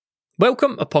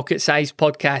Welcome to Pocket Size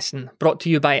Podcasting, brought to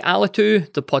you by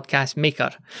Alitu, the podcast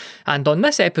maker. And on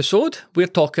this episode, we're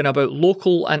talking about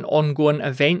local and ongoing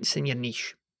events in your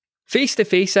niche.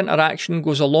 Face-to-face interaction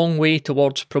goes a long way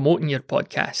towards promoting your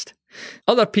podcast.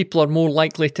 Other people are more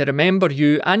likely to remember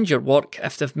you and your work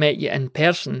if they've met you in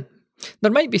person.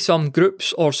 There might be some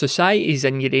groups or societies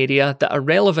in your area that are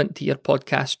relevant to your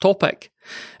podcast topic.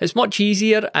 It's much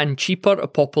easier and cheaper to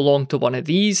pop along to one of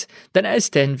these than it is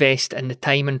to invest in the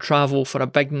time and travel for a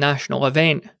big national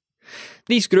event.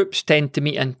 These groups tend to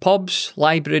meet in pubs,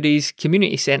 libraries,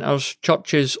 community centres,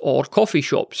 churches or coffee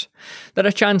shops. They're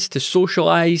a chance to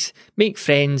socialise, make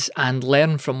friends and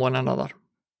learn from one another.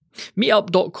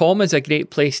 Meetup.com is a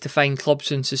great place to find clubs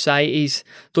and societies,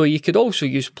 though you could also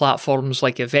use platforms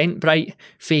like Eventbrite,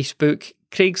 Facebook,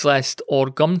 Craigslist or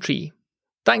Gumtree.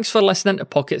 Thanks for listening to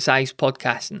Pocket Size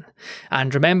Podcasting.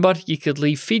 And remember, you could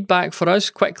leave feedback for us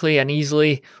quickly and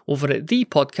easily over at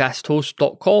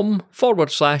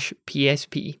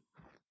thepodcasthost.com/PSP.